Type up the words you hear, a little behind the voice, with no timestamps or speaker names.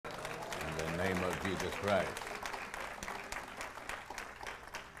Jesus Christ.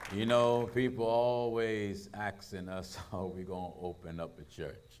 You know, people always asking us how we going to open up a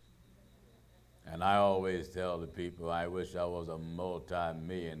church. And I always tell the people, I wish I was a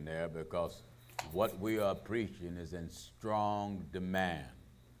multi-millionaire because what we are preaching is in strong demand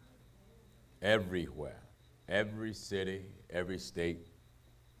everywhere, every city, every state,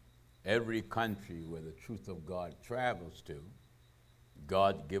 every country where the truth of God travels to.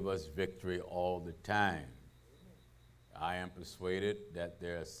 God give us victory all the time. I am persuaded that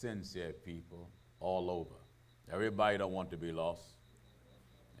there are sincere people all over. Everybody don't want to be lost,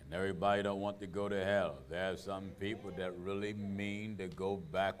 and everybody don't want to go to hell. There are some people that really mean to go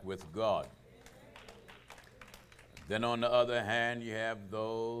back with God. Then on the other hand, you have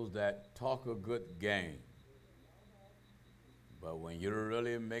those that talk a good game. But when you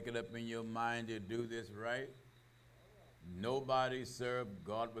really make it up in your mind to do this right, nobody served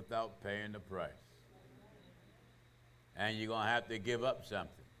God without paying the price. And you're going to have to give up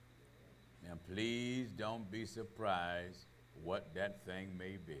something. And please don't be surprised what that thing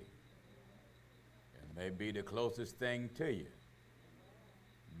may be. It may be the closest thing to you.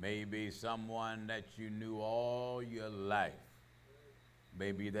 Maybe someone that you knew all your life.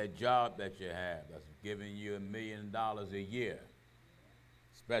 Maybe that job that you have that's giving you $1 million a year,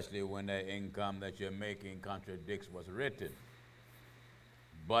 especially when the income that you're making contradicts what's written.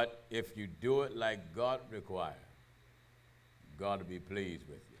 But if you do it like God requires, God will be pleased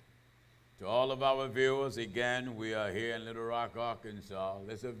with you. To all of our viewers, again, we are here in Little Rock, Arkansas.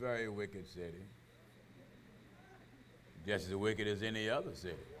 It's a very wicked city. Just as wicked as any other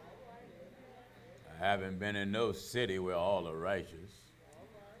city. I haven't been in no city where all are righteous.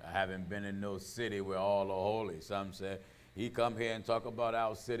 I haven't been in no city where all are holy. Some say, he come here and talk about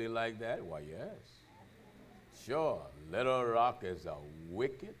our city like that? Why, yes. Sure, Little Rock is a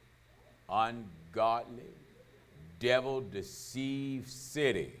wicked, ungodly, devil-deceived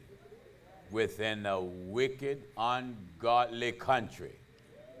city within a wicked, ungodly country.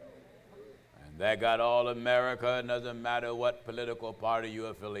 And that got all America. It doesn't matter what political party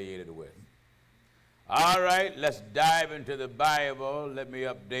you're affiliated with. All right, let's dive into the Bible. Let me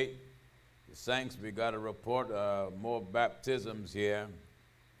update the saints. We got a report, more baptisms here.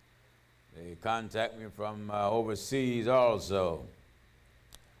 They contact me from overseas also.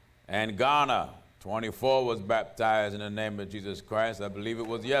 And Ghana, 24 was baptized in the name of Jesus Christ. I believe it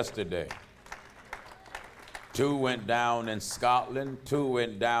was yesterday. 2 went down in Scotland. 2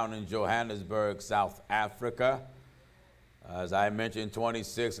 went down in Johannesburg, South Africa. As I mentioned,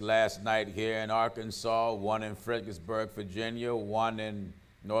 26 last night here in Arkansas, 1 in Fredericksburg, Virginia, 1 in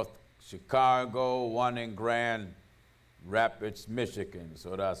North Chicago, 1 in Grand Rapids, Michigan.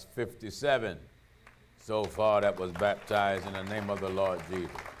 So that's 57 so far that was baptized in the name of the Lord Jesus.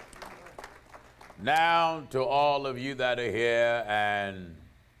 Now, to all of you that are here and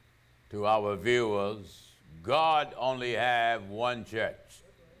to our viewers, God only have one church.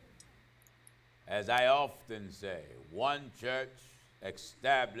 As I often say, one church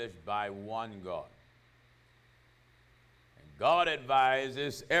established by one God. And God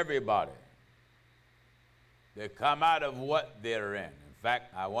advises everybody to come out of what they're in. In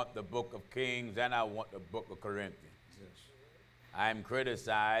fact, I want the book of Kings and I want the book of Corinthians. Yes. I'm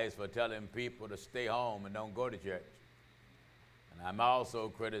criticized for telling people to stay home and don't go to church. And I'm also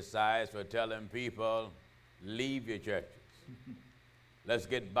criticized for telling people, leave your churches. Let's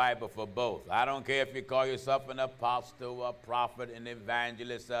get Bible for both. I don't care if you call yourself an apostle, a prophet, an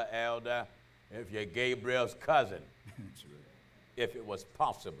evangelist, an elder, if you're Gabriel's cousin, if it was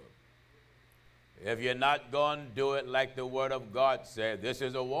possible. If you're not going to do it like the Word of God said, this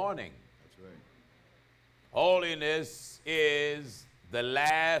is a warning. That's right. Holiness is the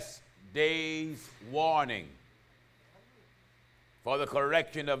last day's warning for the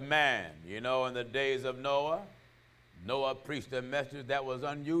correction of man. You know, in the days of Noah, Noah preached a message that was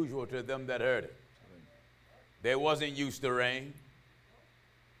unusual to them that heard it. They wasn't used to rain,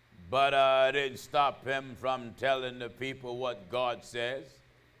 but it didn't stop him from telling the people what God says.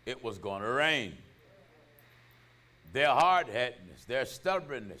 It was going to rain. Their hard-headedness, their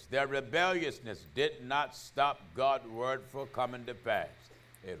stubbornness, their rebelliousness did not stop God's word from coming to pass.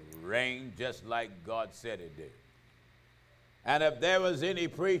 It rained just like God said it did. And if there was any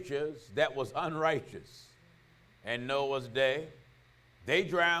preachers that was unrighteous in Noah's day, they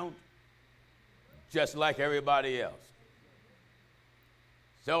drowned just like everybody else.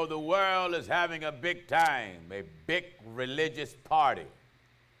 So the world is having a big time, a big religious party.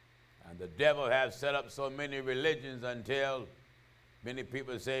 And the devil has set up so many religions until many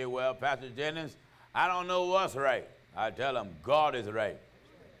people say, well, Pastor Jennings, I don't know what's right. I tell them, God is right.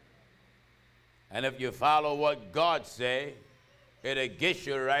 And if you follow what God say, it'll get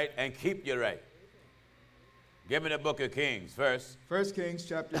you right and keep you right. Give me the book of Kings first. 1 Kings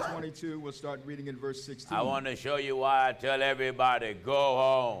chapter 22, we'll start reading in verse 16. I want to show you why I tell everybody, go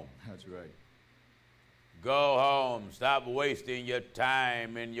home. That's right. Go home. Stop wasting your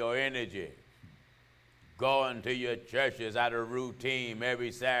time and your energy going to your churches out of routine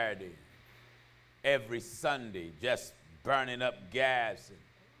every Saturday, every Sunday, just burning up gas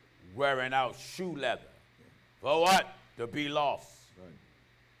and wearing out shoe leather. For what? To be lost. Right.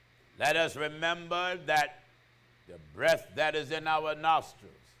 Let us remember that the breath that is in our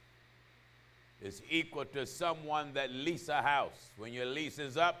nostrils is equal to someone that leases a house. When your lease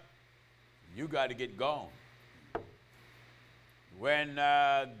is up, you got to get gone. When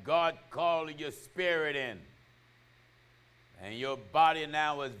God called your spirit in and your body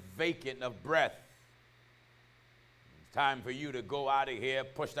now is vacant of breath, it's time for you to go out of here,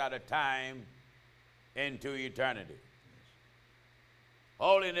 pushed out of time into eternity.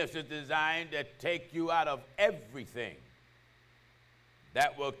 Holiness is designed to take you out of everything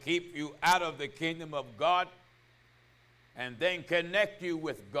that will keep you out of the kingdom of God and then connect you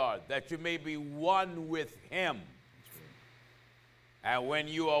with God, that you may be one with Him. And when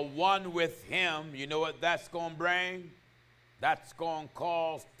you are one with Him, you know what that's going to bring? That's going to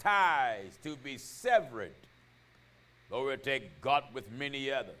cause ties to be severed. Glory take God with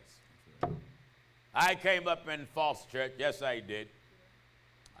many others. I came up in false church. Yes, I did.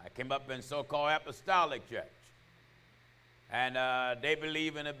 I came up in so-called apostolic church. And they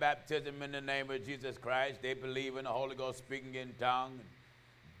believe in the baptism in the name of Jesus Christ. They believe in the Holy Ghost speaking in tongues.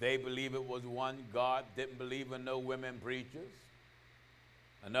 They believe it was one God. Didn't believe in no women preachers.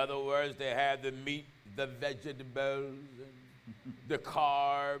 In other words, they had the meat, the vegetables, and the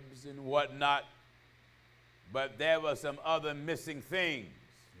carbs and whatnot. But there were some other missing things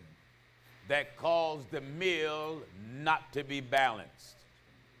that caused the meal not to be balanced.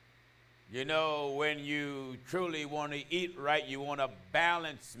 You know, when you truly want to eat right, you want a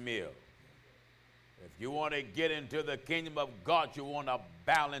balanced meal. If you want to get into the kingdom of God, you want a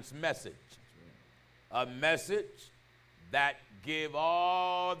balanced message. A message that give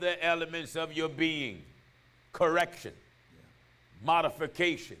all the elements of your being correction,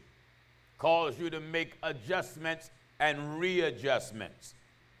 modification, cause you to make adjustments and readjustments.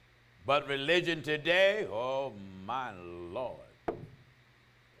 But religion today, oh my Lord.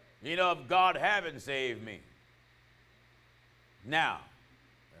 You know, if God haven't saved me now,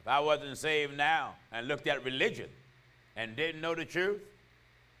 if I wasn't saved now and looked at religion and didn't know the truth,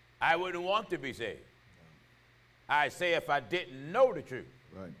 I wouldn't want to be saved. I say if I didn't know the truth.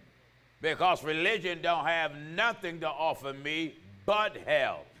 Right. Because religion don't have nothing to offer me but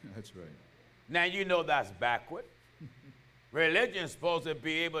hell. That's right. Now you know that's backward. Religion's supposed to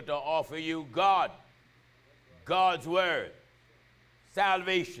be able to offer you God, God's word,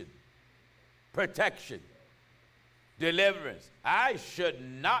 salvation, protection, deliverance. I should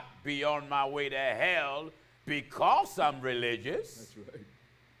not be on my way to hell because I'm religious. That's right.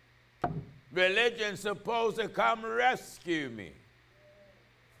 Religion's supposed to come rescue me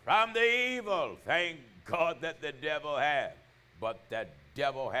from the evil. Thank God that the devil have. But the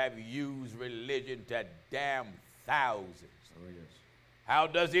devil have used religion to damn thousands. Oh, yes. How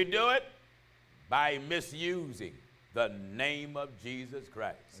does he do it? By misusing the name of Jesus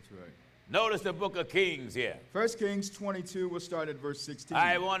Christ. That's right. Notice the book of Kings here. 1 Kings 22, we'll start at verse 16.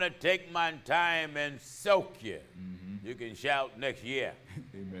 I want to take my time and soak you. Mm-hmm. You can shout next year.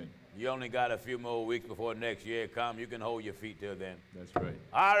 Amen. You only got a few more weeks before next year come. You can hold your feet till then. That's right.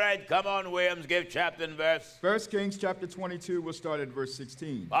 All right, come on, Williams. Give chapter and verse. 1 Kings chapter 22, we'll start at verse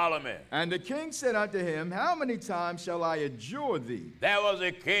 16. Follow me. And the king said unto him, How many times shall I adjure thee? There was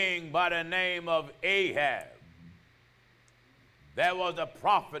a king by the name of Ahab. There was a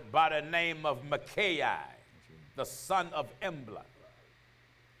prophet by the name of Micaiah, the son of Embla.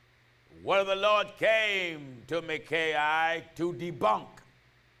 Where the Lord came to Micaiah to debunk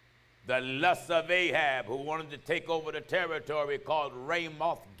the lust of Ahab, who wanted to take over the territory called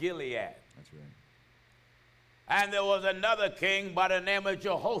Ramoth Gilead. That's right. And there was another king by the name of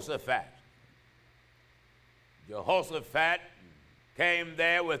Jehoshaphat. Jehoshaphat came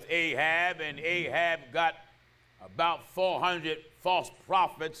there with Ahab, and Ahab got about 400 false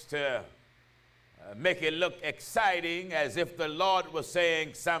prophets to make it look exciting, as if the Lord was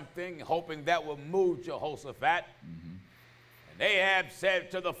saying something, hoping that would move Jehoshaphat. Mm-hmm. And Ahab said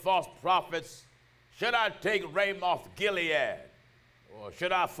to the false prophets, should I take Ramoth Gilead, or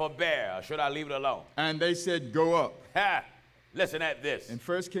should I forbear, or should I leave it alone? And they said, Go up. Ha! Listen at this. In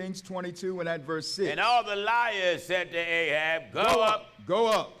 1 Kings 22 and at verse 6. And all the liars said to Ahab, Go up. Go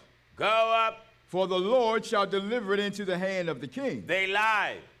up. Go up. For the Lord shall deliver it into the hand of the king. They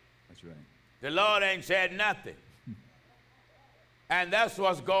lied. That's right. The Lord ain't said nothing. And that's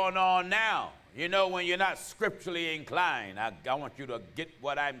what's going on now. You know, when you're not scripturally inclined, I want you to get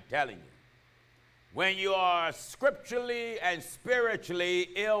what I'm telling you. When you are scripturally and spiritually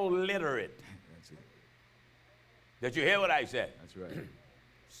illiterate. That's it. Did you hear what I said? That's right.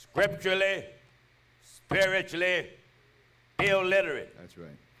 Scripturally, spiritually illiterate. That's right.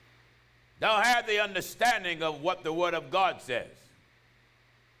 Don't have the understanding of what the Word of God says.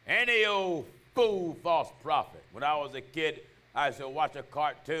 Any old fool false prophet. When I was a kid, I used to watch a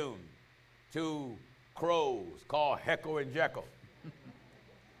cartoon, two crows called Heckle and Jekyll.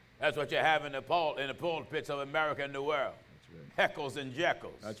 That's what you have in the pulpits of America and the world. That's right. Heckles and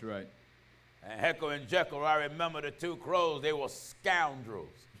Jekylls. That's right. And Heckle and Jekyll, I remember the two crows, they were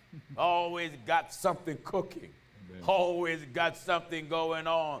scoundrels. Always got something cooking. Amen. Always got something going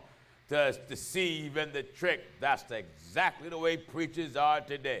on to deceive and to trick. That's exactly the way preachers are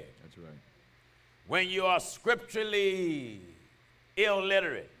today. That's right. When you are scripturally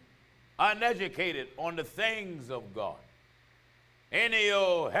illiterate, uneducated on the things of God, any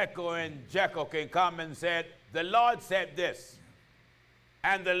old Heckle and Jekyll can come and say, the Lord said this,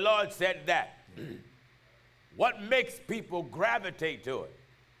 and the Lord said that. What makes people gravitate to it?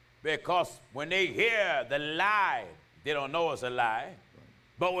 Because when they hear the lie, they don't know it's a lie.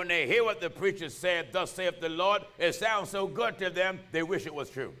 But when they hear what the preacher said, thus saith the Lord, it sounds so good to them, they wish it was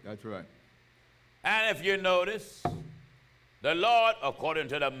true. That's right. And if you notice, the Lord, according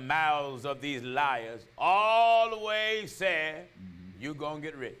to the mouths of these liars, always said, you're going to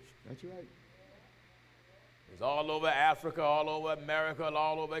get rich. That's right. It's all over Africa, all over America,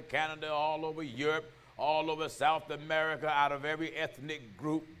 all over Canada, all over Europe, all over South America. Out of every ethnic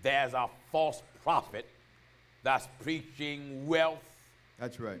group, there's a false prophet that's preaching wealth.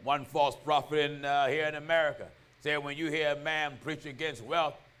 That's right. One false prophet here in America said when you hear a man preach against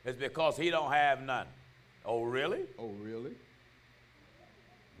wealth, it's because he don't have none. Oh, really? Oh, really?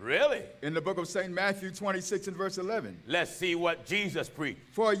 Really? In the book of St. Matthew 26 and verse 11. Let's see what Jesus preached.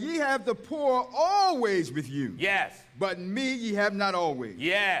 For ye have the poor always with you. Yes. But me ye have not always.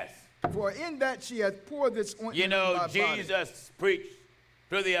 Yes. For in that she hath poured this ointment You know, on my Jesus body. preached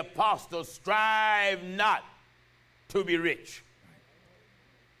to the apostles, strive not to be rich.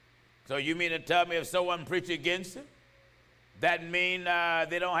 So you mean to tell me if someone preach against it, that mean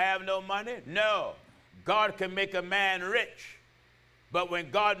they don't have no money? No. God can make a man rich. But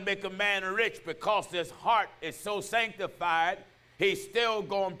when God make a man rich, because his heart is so sanctified, he's still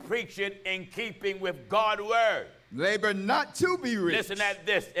going to preach it in keeping with God's word. Labor not to be rich. Listen at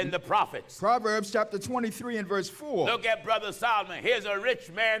this in the prophets. Proverbs chapter 23 and verse 4. Look at Brother Solomon. Here's a rich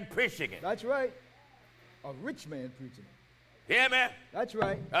man preaching it. That's right. A rich man preaching. Hear me? That's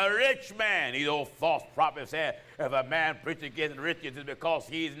right. A rich man. These old false prophets say if a man preaches against riches, it's because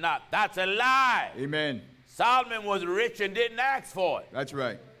he's not. That's a lie. Amen. Solomon was rich and didn't ask for it. That's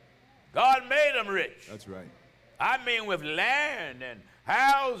right. God made him rich. That's right. I mean with land and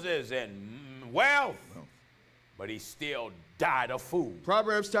houses and wealth. But he still died a fool.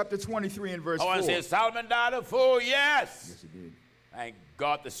 Proverbs chapter 23 and verse 4. Oh, and said Solomon died a fool? Yes. Yes, he did. Thank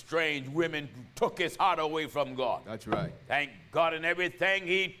God the strange women took his heart away from God. That's right. Thank God in everything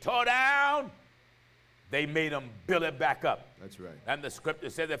he tore down, they made him build it back up. That's right. And the scripture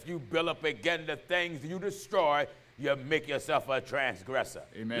says if you build up again the things you destroy, you make yourself a transgressor.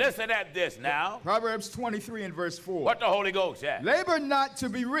 Amen. Listen at this now. Proverbs 23 and verse 4. What the Holy Ghost said. Labor not to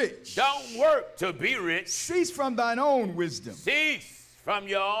be rich. Don't work to be rich. Cease from thine own wisdom. Cease from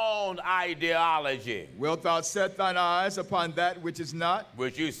your own ideology. Wilt thou set thine eyes upon that which is not?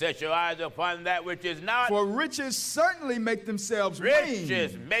 Would you set your eyes upon that which is not? For riches certainly make themselves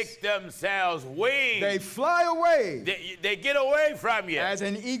Riches wings. make themselves wings. They fly away They get away from you. as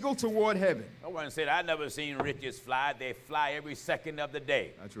an eagle toward heaven. No one said, I never seen riches fly. They fly every second of the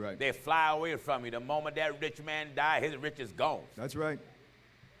day. That's right. They fly away from you. The moment that rich man died, his riches gone. That's right.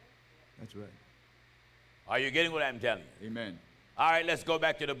 That's right. Are you getting what I'm telling you? Amen. All right, let's go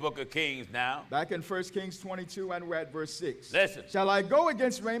back to the book of Kings now. Back in 1 Kings 22 and we're at verse 6. Listen. Shall I go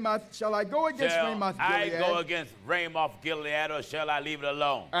against Ramoth? Shall I go against Ramoth I Gilead? go against Ramoth Gilead, or shall I leave it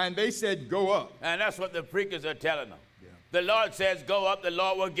alone? And they said, go up. And that's what the preachers are telling them. Yeah. The Lord says, go up, the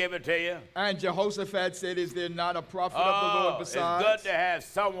Lord will give it to you. And Jehoshaphat said, is there not a prophet of the Lord besides? It's good to have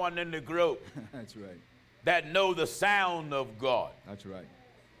someone in the group That's right. that know the sound of God. That's right.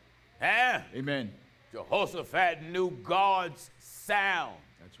 Huh? Amen. Jehoshaphat knew God's sound.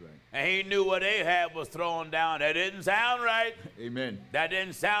 That's right. And he knew what Ahab was throwing down. That didn't sound right. Amen. That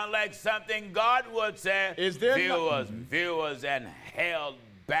didn't sound like something God would say. Is there viewers and held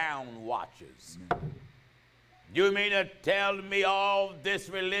bound watchers. You mean to tell me all this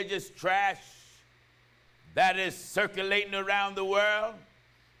religious trash that is circulating around the world,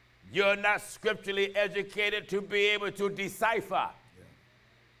 you're not scripturally educated to be able to decipher,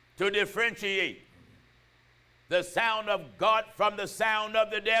 to differentiate the sound of God from the sound of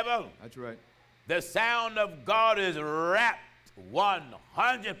the devil? That's right. The sound of God is wrapped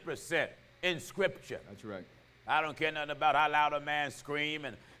 100% in Scripture. That's right. I don't care nothing about how loud a man scream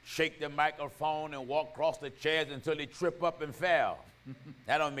and shake the microphone and walk across the chairs until he trip up and fell.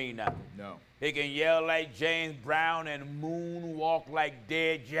 That don't mean nothing. No. He can yell like James Brown and moonwalk like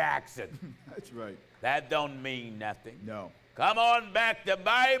Dead Jackson. That's right. That don't mean nothing. No. Come on back to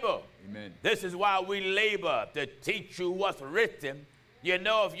Bible. Amen. This is why we labor to teach you what's written. You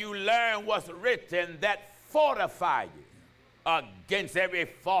know, if you learn what's written, that fortify you against every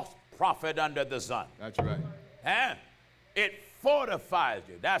false prophet under the sun. That's right. Huh? It fortifies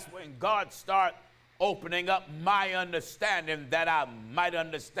you. That's when God starts opening up my understanding that I might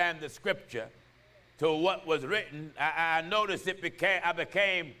understand the scripture to what was written. I noticed I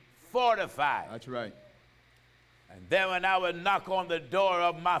became fortified. That's right. And then when I would knock on the door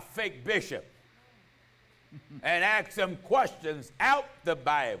of my fake bishop and ask him questions out the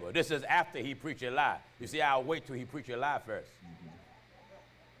Bible. This is after he preached a lie. You see, I'll wait till he preached a lie first.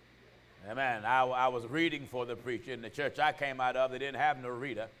 Amen. I was reading for the preacher in the church I came out of. They didn't have no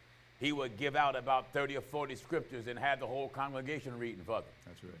reader. He would give out about 30 or 40 scriptures and have the whole congregation reading for them.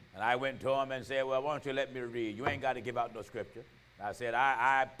 That's right. And I went to him and said, well, why don't you let me read? You ain't got to give out no scripture. I said,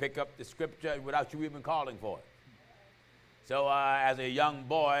 I pick up the scripture without you even calling for it. So as a young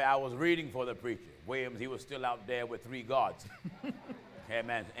boy, I was reading for the preacher. Williams, he was still out there with 3 gods.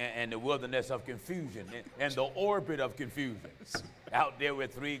 Amen. And the wilderness of confusion, and the orbit of confusion. Out there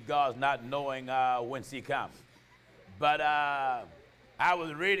with 3 gods, not knowing whence he comes. But I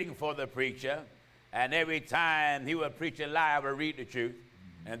was reading for the preacher, and every time he would preach a lie, I would read the truth.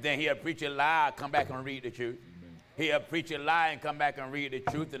 And then he'd preach a lie, I'd come back and read the truth. He'd preach a lie and come back and read the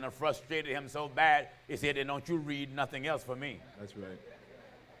truth, and it frustrated him so bad, he said, then don't you read nothing else for me. That's right.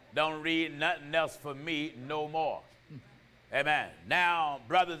 Don't read nothing else for me no more. Amen. Now,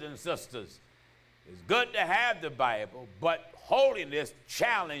 brothers and sisters, it's good to have the Bible, but holiness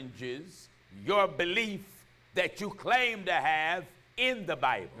challenges your belief that you claim to have in the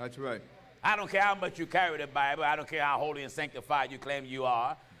Bible. That's right. I don't care how much you carry the Bible. I don't care how holy and sanctified you claim you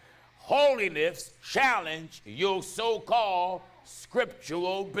are. Holiness challenge your so-called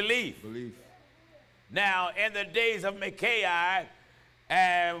scriptural belief. Now, in the days of Micaiah,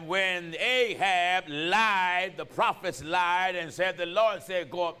 and when Ahab lied, the prophets lied and said, the Lord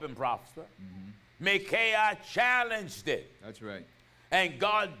said, go up and prosper. Micaiah challenged it. That's right. And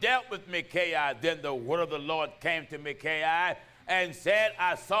God dealt with Micaiah. Then the word of the Lord came to Micaiah and said,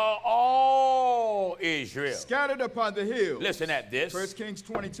 I saw all Israel scattered upon the hills. Listen at this. 1 Kings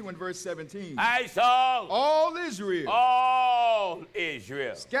 22 and verse 17. I saw all Israel. All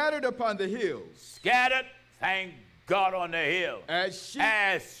Israel. Scattered upon the hills. Scattered, thank God, on the hill. As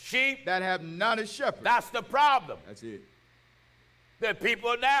sheep that have not a shepherd. That's the problem. That's it. The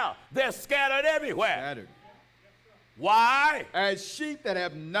people now, they're scattered everywhere. Scattered. Why? As sheep that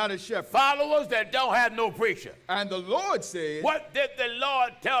have not a shepherd. Followers that don't have no preacher. And the Lord said, what did the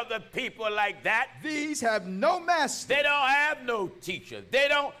Lord tell the people like that? These have no master. They don't have no teacher. They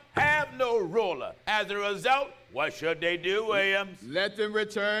don't have no ruler. As a result, what should they do, Williams? Let them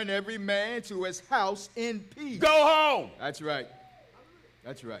return every man to his house in peace. Go home. That's right.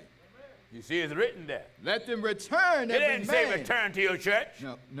 That's right. You see, it's written there. Let them return every man. It didn't say return to your church.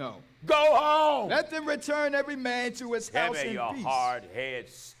 No. Go home. Let them return every man to his house in your peace. hard-headed,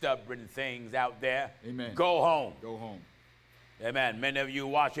 stubborn things out there. Amen. Go home. Go home. Amen. Many of you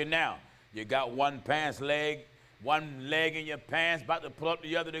watching now, you got one leg in your pants, about to pull up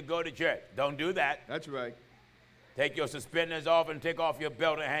the other to go to church. Don't do that. That's right. Take your suspenders off and take off your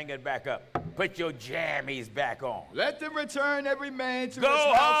belt and hang it back up. Put your jammies back on. Let them return every man to his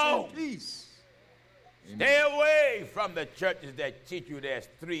house in peace. Amen. Stay away from the churches that teach you there's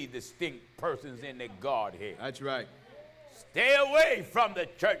 3 distinct persons in the Godhead. That's right. Stay away from the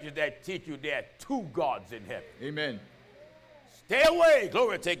churches that teach you there are 2 gods in heaven. Amen. Stay away,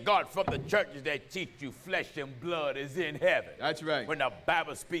 glory to God, from the churches that teach you flesh and blood is in heaven. That's right. When the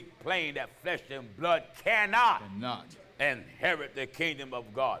Bible speaks plain that flesh and blood cannot inherit the kingdom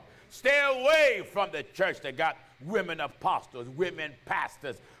of God. Stay away from the church that got women apostles, women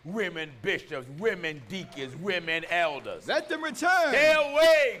pastors, women bishops, women deacons, women elders. Let them return. Stay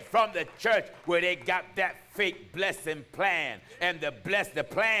away from the church where they got that fake blessing plan. And the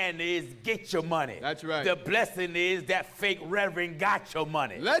plan is get your money. That's right. The blessing is that fake reverend got your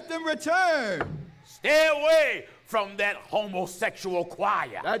money. Let them return. Stay away from that homosexual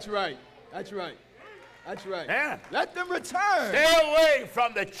choir. That's right. That's right. That's right. Yeah. Let them return. Stay away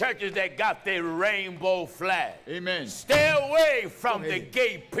from the churches that got their rainbow flag. Amen. Stay away from the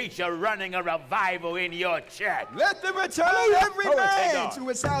gay preacher running a revival in your church. Let them return every man to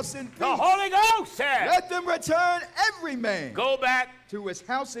his house in peace. The Holy Ghost said. Let them return every man Go back. to his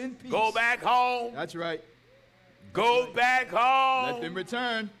house in peace. Go back home. That's right. Go back home. Let them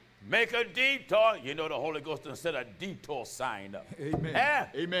return. Make a detour. You know the Holy Ghost done set a detour sign up. Amen. Yeah?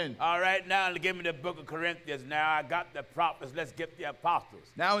 Amen. All right, now give me the book of Corinthians. Now I got the prophets. Let's get the apostles.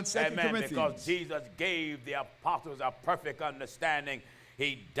 Now in 2 Corinthians. Because Jesus gave the apostles a perfect understanding.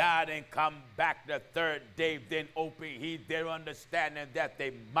 He died and come back the third day, then opened their understanding that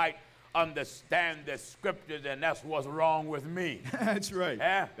they might understand the scriptures, and that's what's wrong with me. That's right.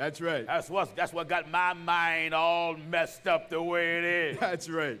 Yeah? That's right. That's what got my mind all messed up the way it is. That's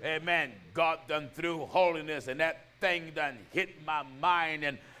right. Amen. God done through holiness, and that thing done hit my mind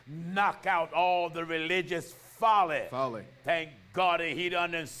and knock out all the religious folly. Thank God that he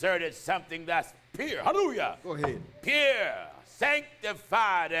done inserted something that's pure. Hallelujah. Go ahead. Pure,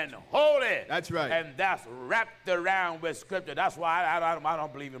 sanctified, and holy. That's right. And that's wrapped around with scripture. That's why I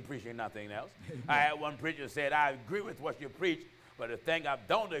don't believe in preaching nothing else. I had one preacher said, I agree with what you preach, but the thing I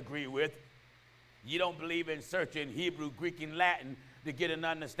don't agree with, you don't believe in searching Hebrew, Greek, and Latin to get an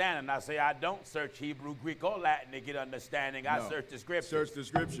understanding. I say I don't search Hebrew, Greek, or Latin to get understanding. I search the scriptures. Search the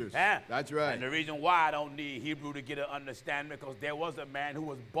scriptures. Yeah. That's right. And the reason why I don't need Hebrew to get an understanding, because there was a man who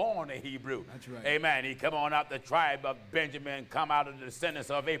was born a Hebrew. That's right. Amen. He come on out the tribe of Benjamin, come out of the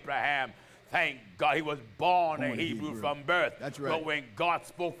descendants of Abraham. Thank God he was born a Hebrew from birth. That's right. But when God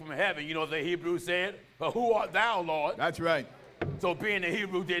spoke from heaven, you know what the Hebrew said? But who art thou, Lord? That's right. So being a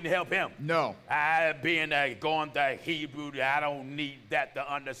Hebrew didn't help him. No. Going to Hebrew, I don't need that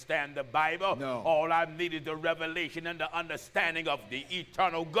to understand the Bible. No. All I need is the revelation and the understanding of the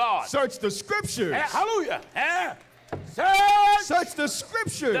eternal God. Search the scriptures. Hallelujah. Search the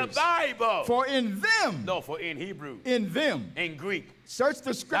scriptures. The Bible. For in them. No, for in Hebrew. In them. In Greek. Search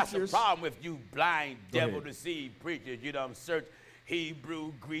the scriptures. That's the problem with you blind, devil-deceived preachers. You don't search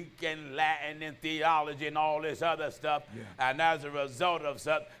Hebrew, Greek, and Latin, and theology, and all this other stuff. Yeah. And as a result of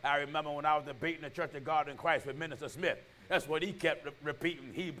stuff, I remember when I was debating the Church of God in Christ with Minister Smith, that's what he kept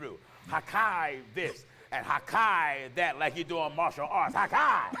repeating Hebrew. Hakai this, and Hakai that, like you're doing martial arts.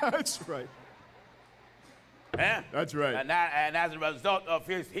 Hakai! That's right. Yeah? That's right. And as a result of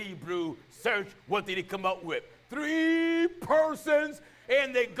his Hebrew search, what did he come up with? 3 persons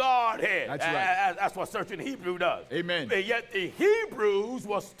in the Godhead. That's right. That's what searching Hebrew does. Amen. But yet the Hebrews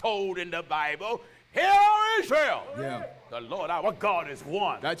was told in the Bible, hear Israel. Yeah. The Lord our God is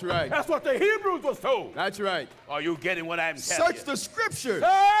one. That's right. That's what the Hebrews was told. That's right. Are you getting what I'm telling you? Search the scriptures.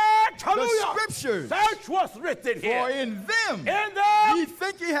 Search, hallelujah. The scriptures. Search what's written here. For in them. Ye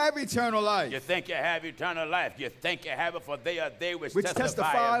think ye have eternal life. You think you have eternal life. You think you have it, for they are they which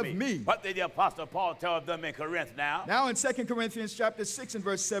testify of me. What did the Apostle Paul tell them in Corinth now? Now in 2 Corinthians chapter 6 and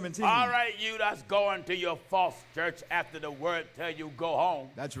verse 17. All right, you that's going to your false church after the word tell you go home.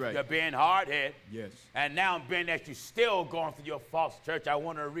 That's right. You're being hard-headed. Yes. And now being that you're still going to your false church, I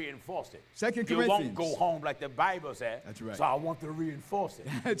want to reinforce it. 2 Corinthians. You won't go home like the Bible said. That's right. So I want to reinforce it.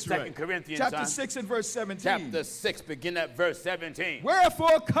 That's 2 right. Corinthians chapter 6 and verse 17. Chapter 6, begin at verse 17.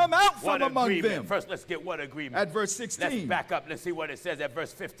 Wherefore come out from What among agreement? them. First, let's get what agreement. At verse 16. Let's back up. Let's see what it says at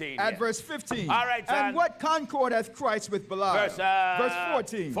verse 15. At verse 15. All right, John. And what concord hath Christ with Belial? Verse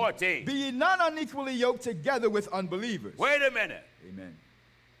 14. 14. Be ye not unequally yoked together with unbelievers. Wait a minute. Amen.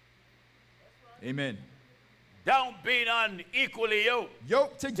 Amen. Don't be unequally yoked.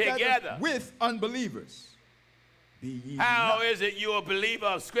 Yoked together with unbelievers. Be ye How not. is it you a believer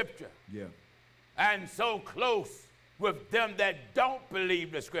of Scripture? Yeah. And so close with them that don't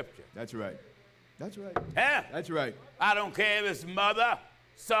believe the Scripture? That's right. That's right. Yeah. That's right. I don't care if it's mother,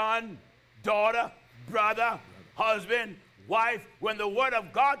 son, daughter, brother, husband, wife. When the Word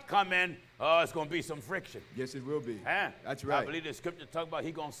of God come in, Oh, it's going to be some friction. Yes, it will be. Huh? That's right. I believe the scripture talk about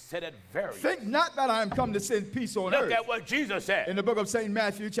he's going to set at variance. Think not that I am come to send peace on earth. Look at what Jesus said. In the book of St.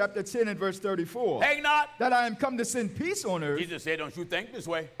 Matthew, chapter 10 and verse 34. Think not. That I am come to send peace on earth. Jesus said, don't you think this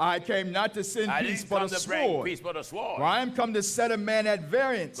way. I came not to send I peace didn't but come a to bring sword. peace but a sword. For I am come to set a man at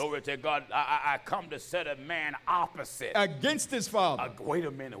variance Glory to God. I come to set a man opposite. against his father. Wait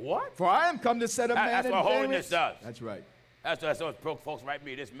a minute. What? For I am come to set a man That's at what variance. holiness does. That's right. That's what folks write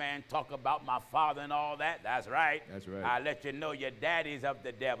me. This man talk about my father and all that. That's right. That's right. I let you know your daddy's of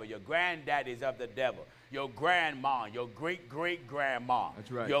the devil. Your granddaddy's of the devil. Your grandma, your great-great-grandma.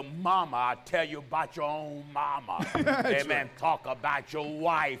 That's right. Your mama, I tell you about your own mama. Amen. Right. Talk about your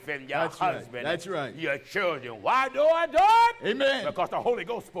wife and your husband. Right. That's right. Your children. Why do I do it? Amen. Because the Holy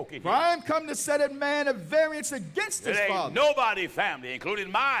Ghost spoke in For here. I am come to set a man at variance against his There ain't father. nobody family, including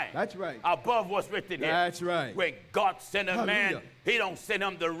mine, That's right. above what's written here. That's right. When God sent a man, Hallelujah. he don't send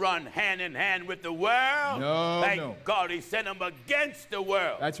him to run hand in hand with the world. No, Thank no. God he sent him against the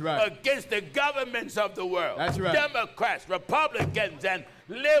world. That's right. Against the governments of the world. That's right. Democrats, Republicans, and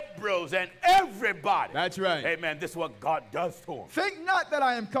liberals, and everybody. That's right. Amen. This is what God does to them. Think not that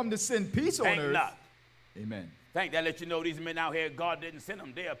I am come to send peace on Think earth. not. Amen. Think that let you know these men out here, God didn't send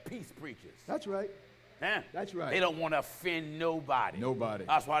them. They are peace preachers. That's right. Huh? That's right. They don't want to offend nobody. Nobody.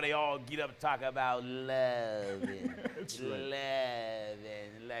 That's why they all get up and talk about love and That's right. love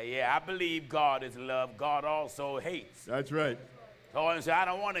and love. Yeah, I believe God is love. God also hates. That's right. So I say, I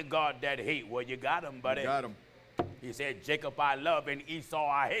don't want a God that hate. Well, you got him, buddy. Got him. He said, Jacob I love and Esau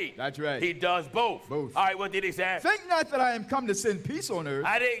I hate. That's right. He does both. Both. All right, what did he say? Think not that I am come to send peace on earth.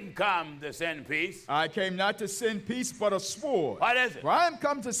 I didn't come to send peace. I came not to send peace, but a sword. What is it? For I am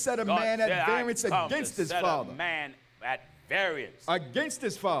come to set a God man said, at variance I come against to his set father. a man at variance. Against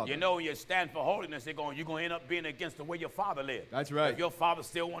his father. You know, when you stand for holiness, you're going to end up being against the way your father lived. That's right. If your father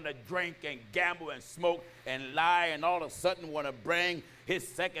still want to drink and gamble and smoke and lie and all of a sudden want to bring his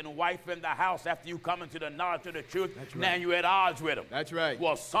second wife in the house after you come into the knowledge of the truth, That's now right. you're at odds with him. That's right.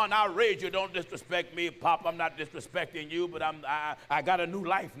 Well, son, I raised you. Don't disrespect me. Pop, I'm not disrespecting you, but I got a new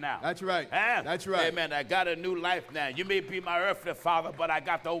life now. That's right. Huh? That's right. Amen. I got a new life now. You may be my earthly father, but I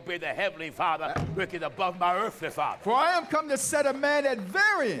got to obey the heavenly Father, which is above my earthly father. For I am come to set a man at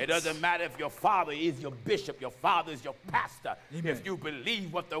variance. It doesn't matter if your father is your bishop, your father is your pastor. Amen. If you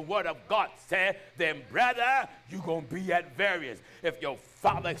believe what the word of God said, then brother, you're going to be at variance. If your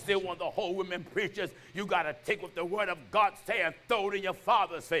father still wants to hold women preachers, you got to take what the word of God say and throw it in your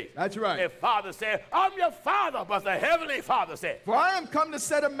father's face. That's right. If father said, I'm your father, but the heavenly father said, For I am come to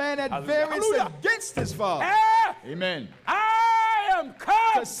set a man at variance Hallelujah. against his father. ah, Amen. I am come.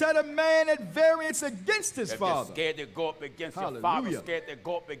 To set a man at variance against his If father. you're scared to go up against your father, Hallelujah. scared to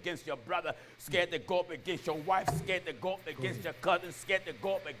go up against your brother, scared to go up against your wife, scared to go up against your cousin, scared to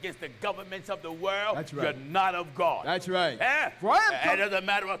go up against the governments of the world, That's right. you're not of God. That's right. Eh? For I am It come- doesn't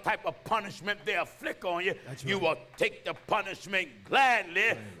matter what type of punishment they afflict on you, That's you right. will take the punishment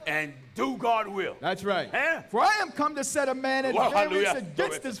gladly and do God will. That's right. Eh? For I am come to set a man at Well, variance hallelujah.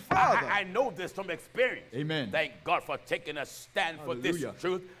 against his I father. know this from experience. Amen. Thank God for taking a stand for this Hallelujah.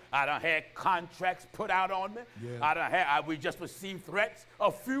 truth. I done had contracts put out on me. Yeah. We just received threats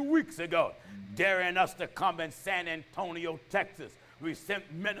a few weeks ago, daring us to come in San Antonio, Texas. We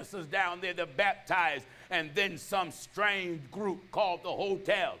sent ministers down there to baptize, and then some strange group called the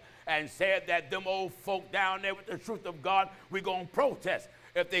hotel and said that them old folk down there with the truth of God, we're going to protest.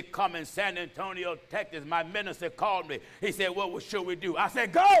 If they come in San Antonio, Texas, my minister called me. He said, well, what should we do? I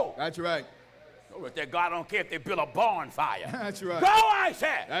said, go. That's right. Glory to God, I don't care if they build a bonfire. That's right. Go, I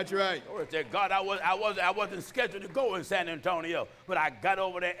said. That's right. Glory to God, I wasn't scheduled to go in San Antonio, but I got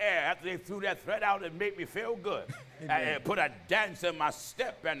over the air after they threw that threat out. It made me feel good. I put a dance in my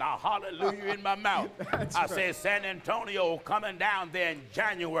step and a hallelujah in my mouth. I said, San Antonio coming down there in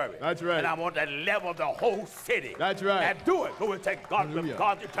January. That's right. And I want to level the whole city. That's right. And do it. Glory to God Hallelujah. with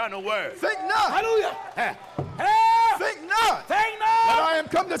God's eternal word. Think not. Hallelujah. Think not. Think That not. I am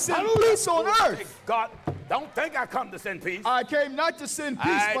come to send Hallelujah. peace on earth. God, don't think I come to send peace. I came not to send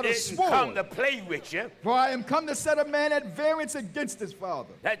peace, I but a didn't come sword. to play with you. For I am come to set a man at variance against his father,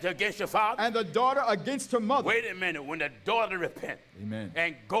 That's against your father. and the daughter against her mother. Wait a minute. When the daughter repent Amen.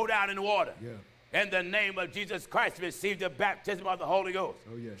 and go down in the water, Yeah. in the name of Jesus Christ, receive the baptism of the Holy Ghost.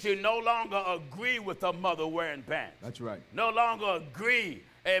 Oh, yes. She no longer agree with her mother wearing pants. That's right. No longer agree,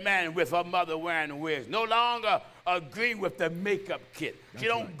 amen, with her mother wearing wigs. No longer agree with the makeup kit. She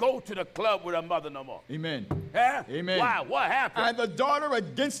don't right. go to the club with her mother no more. Amen. Huh? Amen. Why? What happened? And the daughter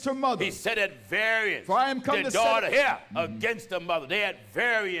against her mother. He said at variance. For I am come the to daughter set- here against the mother. They at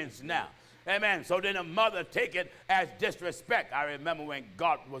variance now. Amen. So then the mother take it as disrespect. I remember when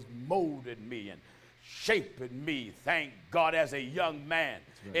God was molding me and shaping me, thank God, as a young man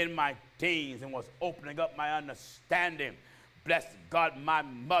in my teens and was opening up my understanding. Bless God, my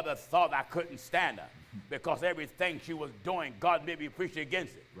mother thought I couldn't stand her because everything she was doing, God made me preach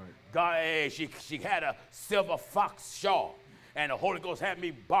against it. Right. God, she had a silver fox shawl, and the Holy Ghost had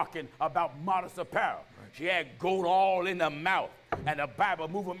me barking about modest apparel. Right. She had gold all in her mouth, and the Bible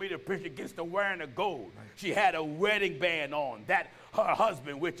moving me to preach against the wearing of gold. Right. She had a wedding band on that her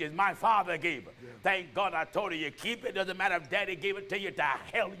husband, which is my father, gave her. Yeah. Thank God I told her, you keep it. Doesn't matter if daddy gave it to you, to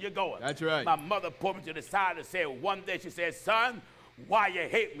hell you're going. That's right. My mother pulled me to the side and said one day, she said, son, why you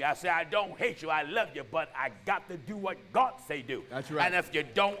hate me? I said, I don't hate you, I love you, but I got to do what God say do. That's right. And if you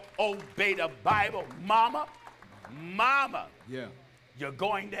don't obey the Bible, mama, yeah, you're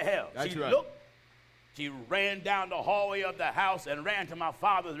going to hell. That's she right. looked, she ran down the hallway of the house and ran to my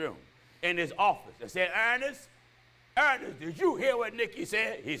father's room in his office and said, Ernest, did you hear what Nicky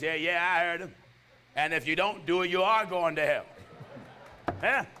said? He said, yeah, I heard him. And if you don't do it, you are going to hell.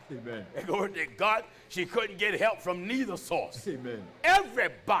 Huh? Amen. Glory to God, she couldn't get help from neither source. Amen.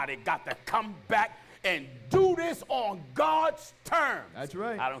 Everybody got to come back and do this on God's terms. That's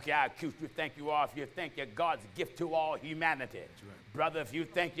right. I don't care how cute you think you are, if you think you're God's gift to all humanity. That's right. Brother, if you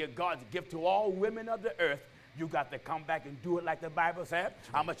think you're God's gift to all women of the earth, you got to come back and do it like the Bible said. Right.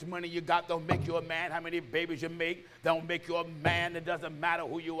 How much money you got don't make you a man. How many babies you make don't make you a man. It doesn't matter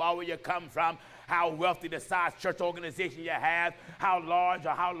who you are, where you come from, how wealthy the size church organization you have, how large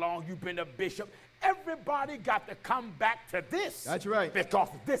or how long you've been a bishop. Everybody got to come back to this. That's right. Because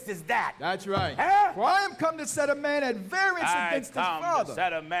this is that. That's right. Huh? For I am come to set a man at variance against his father. To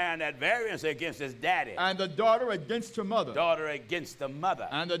set a man at variance against his daddy. And the daughter against her mother. Daughter against the mother.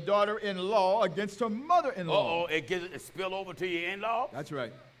 And the daughter-in-law against her mother-in-law. It spill over to your in-law? That's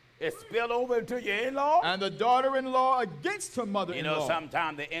right. It spill over into your in-law? And the daughter-in-law against her mother-in-law. You know,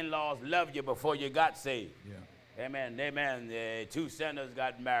 sometimes the in-laws love you before you got saved. Yeah. Amen. Two sinners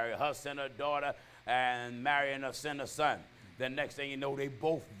got married. Her sinner daughter and marrying a sinner son. The next thing you know, they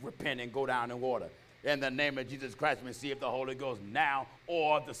both repent and go down in water. In the name of Jesus Christ, we see if the Holy Ghost now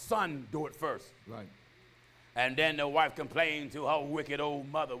or the son do it first. Right. And then the wife complained to her wicked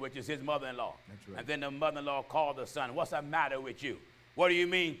old mother, which is his mother-in-law. That's right. And then the mother-in-law called the son. What's the matter with you? What do you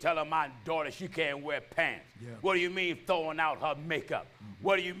mean telling my daughter she can't wear pants? Yeah. What do you mean throwing out her makeup? Mm-hmm.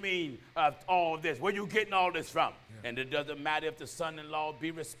 What do you mean all this? Where you getting all this from? Yeah. And it doesn't matter if the son-in-law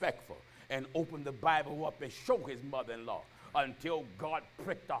be respectful and open the Bible up and show his mother-in-law. Until God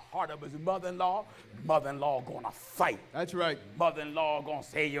pricked the heart of his mother-in-law, mother-in-law gonna fight. That's right. Mother-in-law gonna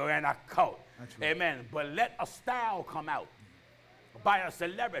say you're in a cult. That's right. Amen. But let a style come out by a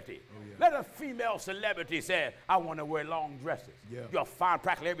celebrity. Oh, yeah. Let a female celebrity say, I want to wear long dresses. Yeah. You'll find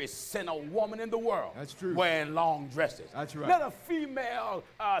practically every sinner woman in the world That's true. wearing long dresses. That's right. Let a female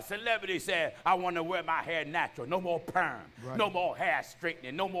celebrity say, I want to wear my hair natural. No more perm. Right. No more hair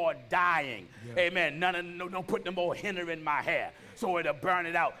straightening. No more dyeing. Yeah. Amen. No putting no more henna in my hair so it'll burn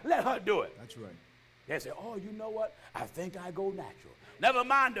it out. Let her do it. That's right. They say, oh, you know what? I think I go natural. Never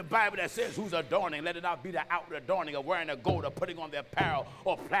mind the Bible that says who's adorning. Let it not be the outward adorning of wearing a gold or putting on the apparel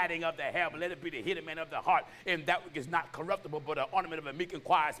or plaiting of the hair, but let it be the hidden man of the heart in that which is not corruptible, but an ornament of a meek and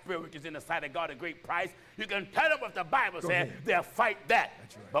quiet spirit, which is in the sight of God a great price. You can tell them what the Bible said, they'll fight that.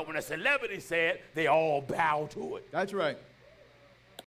 That's right. But when a celebrity said, they all bow to it. That's right.